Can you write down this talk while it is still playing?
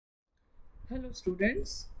Hello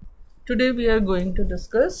students, today we are going to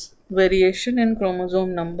discuss variation in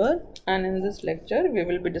chromosome number, and in this lecture we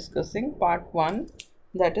will be discussing part 1,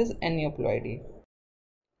 that is aneuploidy.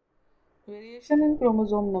 Variation in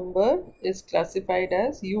chromosome number is classified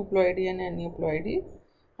as euploidy and aneuploidy,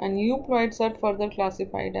 and euploids are further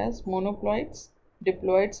classified as monoploids,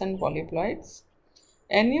 diploids and polyploids.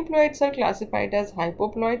 Aneuploids are classified as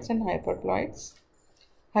hypoploids and hyperploids.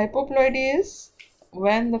 Hypoploidy is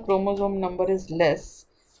when the chromosome number is less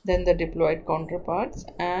than the diploid counterparts,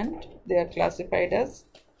 and they are classified as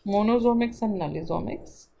monosomics and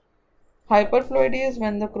nullisomics. Hyperploidy is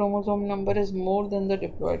when the chromosome number is more than the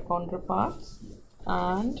diploid counterparts,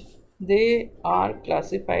 and they are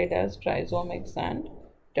classified as trisomics and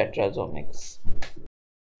tetrasomics.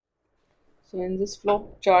 So in this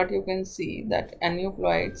flow chart you can see that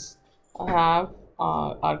aneuploids are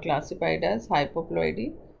classified as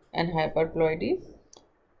hypoploidy and hyperploidy.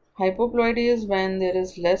 Hypoploidy is when there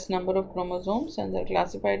is less number of chromosomes, and they are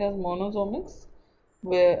classified as monosomics,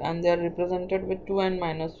 and they are represented with 2n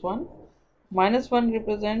minus 1. Minus 1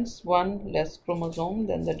 represents one less chromosome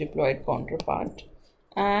than the diploid counterpart,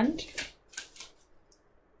 and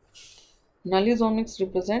nullisomics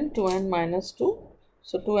represent 2n minus 2.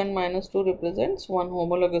 So 2n minus 2 represents one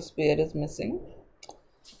homologous pair is missing.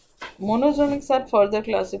 Monosomics are further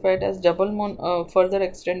classified as further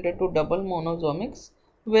extended to double monosomics,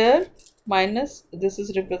 where this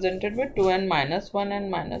is represented with 2n minus 1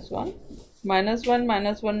 and minus 1. Minus 1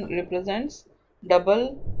 represents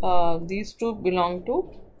double. These two belong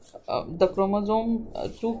to the chromosome,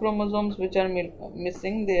 two chromosomes which are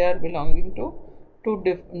missing, they are belonging to two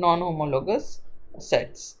non-homologous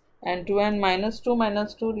sets. And 2n minus 2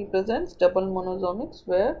 represents double monosomics,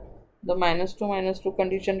 where the minus 2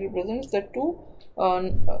 condition represents that two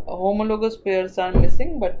homologous pairs are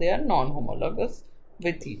missing, but they are non-homologous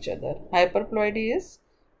with each other. Hyperploidy is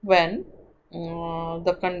when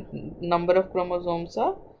the number of chromosomes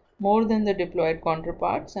are more than the diploid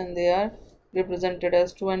counterparts, and they are represented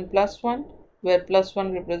as 2n plus 1, where plus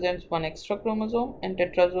 1 represents one extra chromosome, and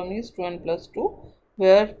tetrasomy is 2n plus 2,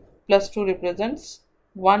 where plus 2 represents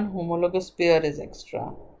one homologous pair is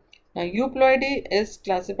extra. Now euploidy is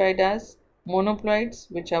classified as monoploids,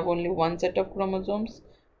 which have only one set of chromosomes,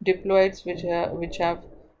 diploids which have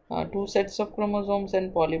two sets of chromosomes,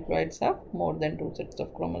 and polyploids have more than two sets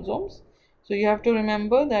of chromosomes. So you have to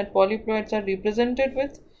remember that polyploids are represented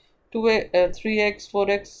with 3x,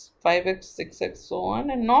 4x, 5x, 6x, so on,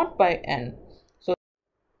 and not by n.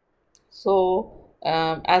 So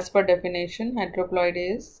as per definition,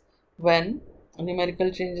 heteroploidy is when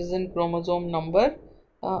numerical changes in chromosome number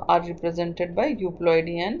are represented by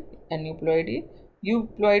euploidy and aneuploidy.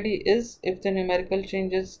 Euploidy is if the numerical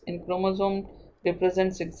changes in chromosome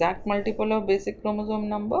represents exact multiple of basic chromosome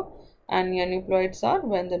number, and aneuploids are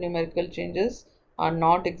when the numerical changes are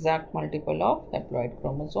not exact multiple of haploid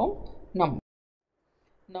chromosome number.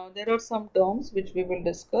 Now there are some terms which we will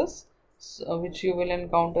discuss, which you will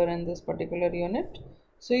encounter in this particular unit.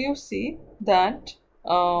 So you see that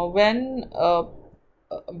what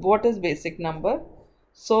is basic number?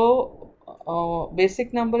 So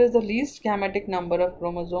basic number is the least gametic number of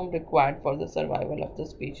chromosome required for the survival of the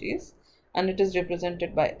species, and it is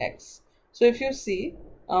represented by X. So if you see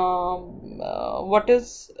what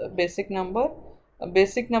is basic number?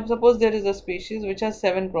 Suppose there is a species which has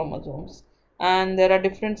 7 chromosomes, and there are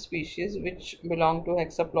different species which belong to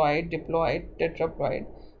hexaploid, diploid, tetraploid,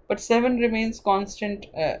 but 7 remains constant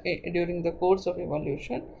during the course of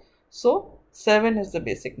evolution. So 7 is the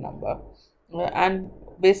basic number, and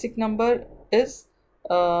basic number is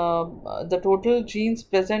the total genes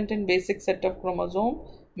present in basic set of chromosome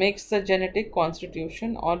makes the genetic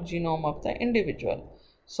constitution or genome of the individual.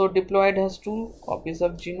 So diploid has 2 copies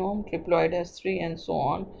of genome, triploid has 3, and so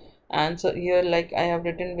on. And so here, like I have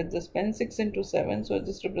written with this pen, 6 into 7, so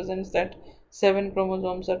this represents that 7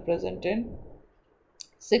 chromosomes are present in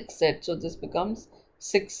 6 sets, so this becomes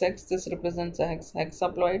 6x. This represents a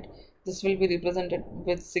hexaploid. This will be represented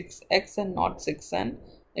with 6x and not 6n.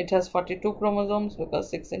 It has 42 chromosomes because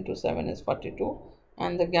 6 into 7 is 42,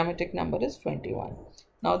 and the gametic number is 21.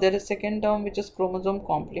 Now there is second term, which is chromosome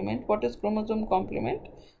complement. What is chromosome complement?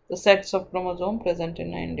 The sets of chromosome present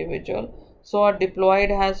in an individual. So a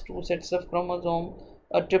diploid has 2 sets of chromosome,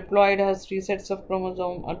 a triploid has 3 sets of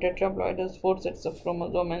chromosome, a tetraploid has 4 sets of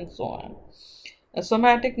chromosome, and so on. A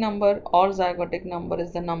somatic number or zygotic number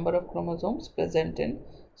is the number of chromosomes present in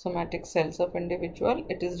somatic cells of individual.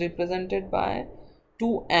 It is represented by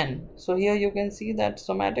 2n. So here you can see that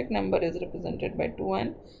somatic number is represented by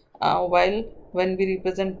 2n, while when we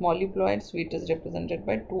represent polyploids, it is represented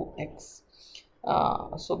by 2x.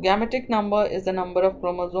 So gametic number is the number of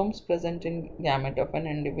chromosomes present in gamete of an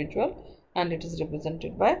individual, and it is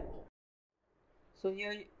represented by. So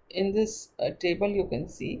here in this table you can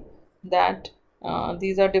see that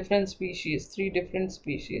these are different species, 3 different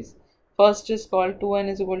species. First is called 2n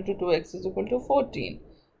is equal to 2x is equal to 14.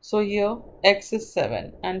 So here x is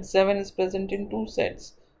 7 and 7 is present in 2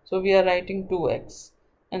 sets. So we are writing 2x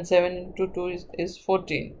and 7 into 2 is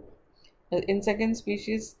 14. In second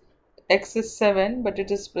species x is 7 but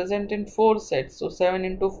it is present in 4 sets. So 7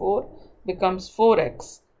 into 4 becomes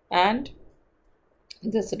 4x and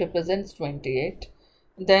this represents 28.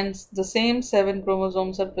 Then the same 7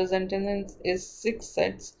 chromosomes are present in is 6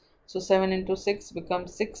 sets. So 7 into 6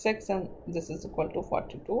 becomes 6x and this is equal to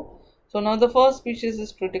 42. So now the first species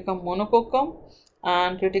is Triticum monococcum,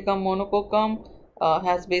 and Triticum monococcum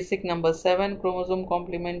has basic number 7, chromosome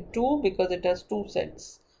complement 2 because it has 2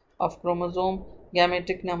 sets of chromosome.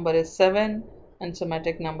 Gametic number is 7 and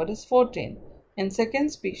somatic number is 14. In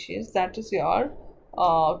second species, that is your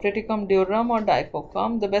Triticum durum or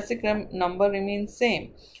dicoccum, the basic number remains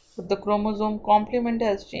same, but the chromosome complement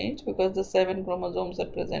has changed because the 7 chromosomes are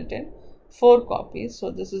present in 4 copies.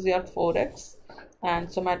 So this is your 4x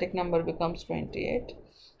and somatic number becomes 28.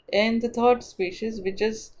 In the third species, which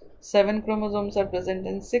is 7 chromosomes are present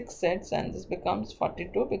in 6 sets, and this becomes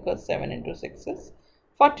 42 because 7 into 6 is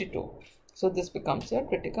 42. So this becomes your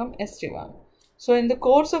Triticum estivum. So in the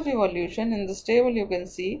course of evolution, in this table you can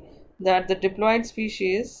see that the diploid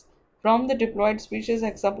species, from the diploid species,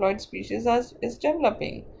 hexaploid species is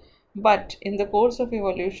developing. But in the course of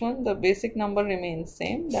evolution, the basic number remains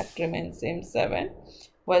same, that remains same 7,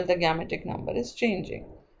 while the gametic number is changing.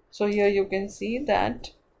 So here you can see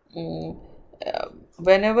that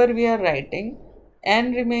whenever we are writing,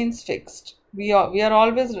 n remains fixed. We are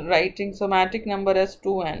always writing somatic number as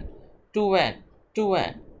 2n, 2n,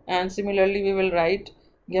 2n, and similarly we will write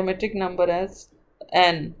gametic number as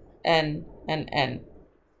n, n, and n.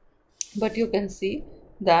 But you can see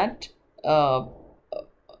that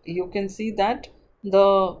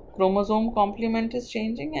the chromosome complement is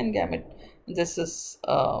changing and gametic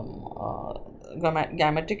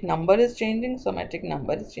number is changing, somatic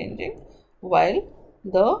number is changing, while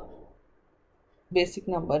the basic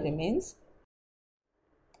number remains.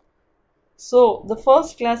 So the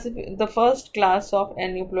first class of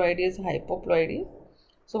aneuploidy is hypoploidy.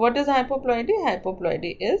 So what is hypoploidy?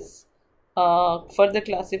 Hypoploidy is further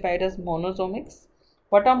classified as monosomics.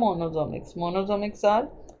 What are monosomics? Monosomics are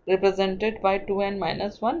represented by 2n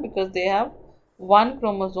minus 1 because they have one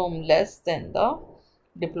chromosome less than the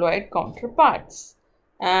diploid counterparts.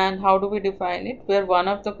 And how do we define it? Where one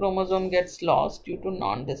of the chromosome gets lost due to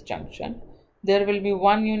non-disjunction, there will be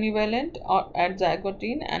one univalent at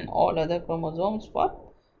zygotine and all other chromosomes for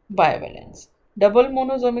bivalence. Double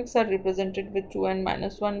monosomics are represented with 2n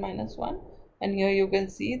minus 1 minus 1, and here you can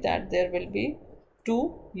see that there will be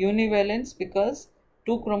 2 univalents because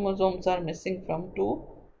 2 chromosomes are missing from 2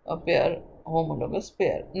 homologous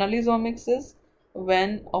pair. Nullisomics is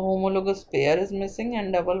when a homologous pair is missing,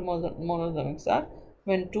 and double monosomics are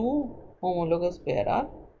when 2 homologous pair are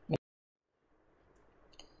missing.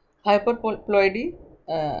 Hyperploidy,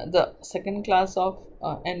 the second class of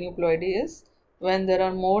aneuploidy, is when there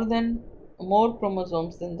are more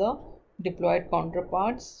chromosomes than the diploid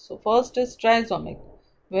counterparts. So first is trisomic,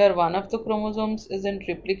 where one of the chromosomes is in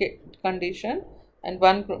triplicate condition, and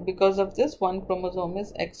because of this one chromosome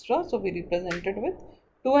is extra, so we represent it with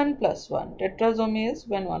 2n plus 1. Tetrasomy is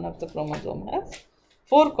when one of the chromosome has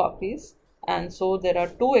 4 copies, and so there are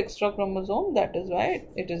 2 extra chromosomes, that is why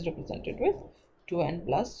it is represented with 2n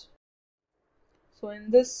plus. So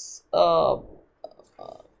in this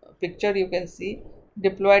picture you can see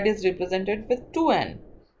diploid is represented with 2n,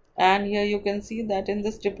 and here you can see that in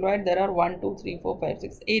this diploid there are 1, 2, 3, 4, 5,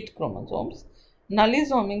 6, 8 chromosomes.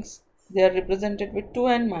 Nullisomics, they are represented with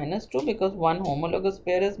 2n minus 2 because one homologous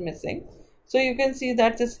pair is missing. So you can see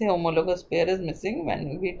that this homologous pair is missing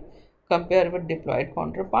when we compare with diploid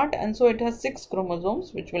counterpart, and so it has 6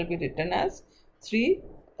 chromosomes which will be written as 3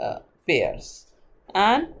 pairs.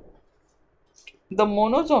 And the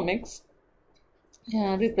monosomics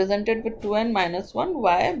represented with 2n minus 1.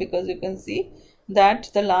 Why? Because you can see that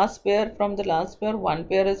the last pair, from the last pair, one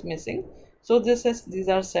pair is missing. So these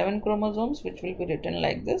are 7 chromosomes which will be written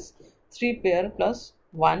like this, 3 pair plus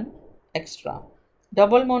 1 extra.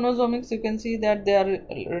 Double monosomics, you can see that they are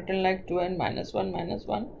written like 2n minus 1 minus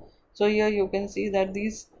 1. So here you can see that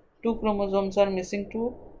these 2 chromosomes are missing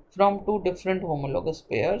from 2 different homologous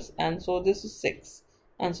pairs, and so this is 6.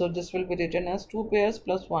 And so this will be written as 2 pairs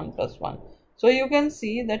plus 1 plus 1. So you can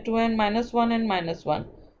see that 2n minus 1 and minus 1,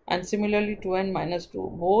 and similarly 2n minus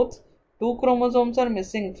 2, both two chromosomes are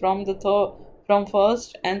missing from the from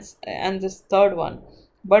first and this third one,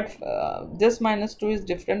 but this minus 2 is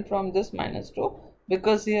different from this minus 2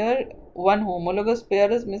 because here one homologous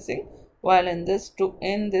pair is missing, while in this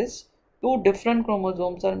two different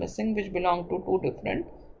chromosomes are missing which belong to two different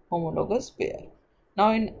homologous pair.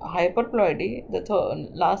 Now in hyperploidy, the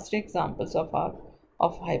last three examples of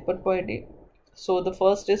hyperploidy. So the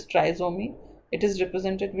first is trisomy. It is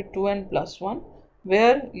represented with 2n plus 1,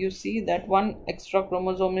 where you see that one extra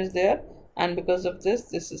chromosome is there, and because of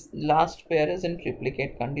this is last pair is in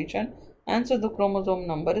triplicate condition, and so the chromosome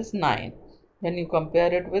number is 9. When you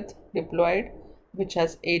compare it with diploid, which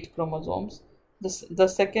has 8 chromosomes. The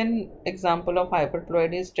second example of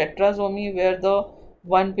hyperploidy is tetrasomy, where the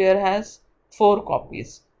one pair has 4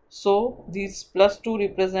 copies. So these plus 2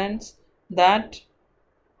 represents that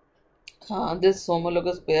this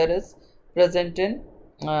homologous pair is present in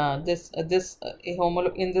in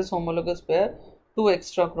this homologous pair. 2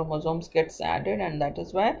 extra chromosomes gets added, and that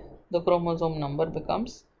is why the chromosome number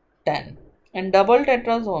becomes 10. In double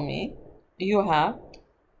tetrasomy, you have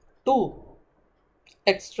 2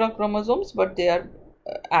 extra chromosomes, but they are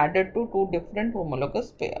added to two different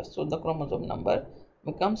homologous pairs, so the chromosome number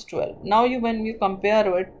becomes 12. Now when you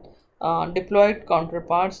compare with diploid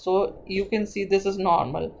counterparts, so you can see this is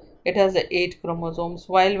normal, it has 8 chromosomes,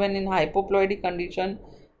 while when in hypoploidy condition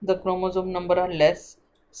the chromosome number are less,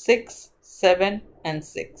 6, 7 and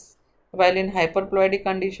 6, while in hyperploidy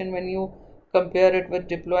condition when you compare it with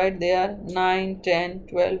diploid, they are 9, 10,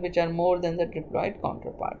 12, which are more than the diploid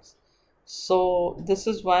counterparts. So this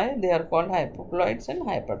is why they are called hypoploids and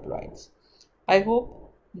hyperploids. I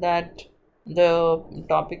hope that the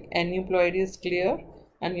topic aneuploidy is clear,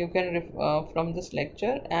 and you can from this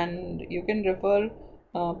lecture, and you can refer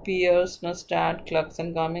Pierce, Neustadt, Klux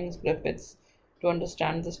and Cummings, Griffiths to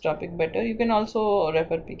understand this topic better. You can also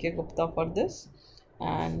refer P.K. Gupta for this,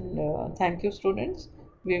 and thank you students.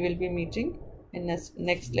 We will be meeting in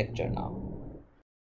next lecture now.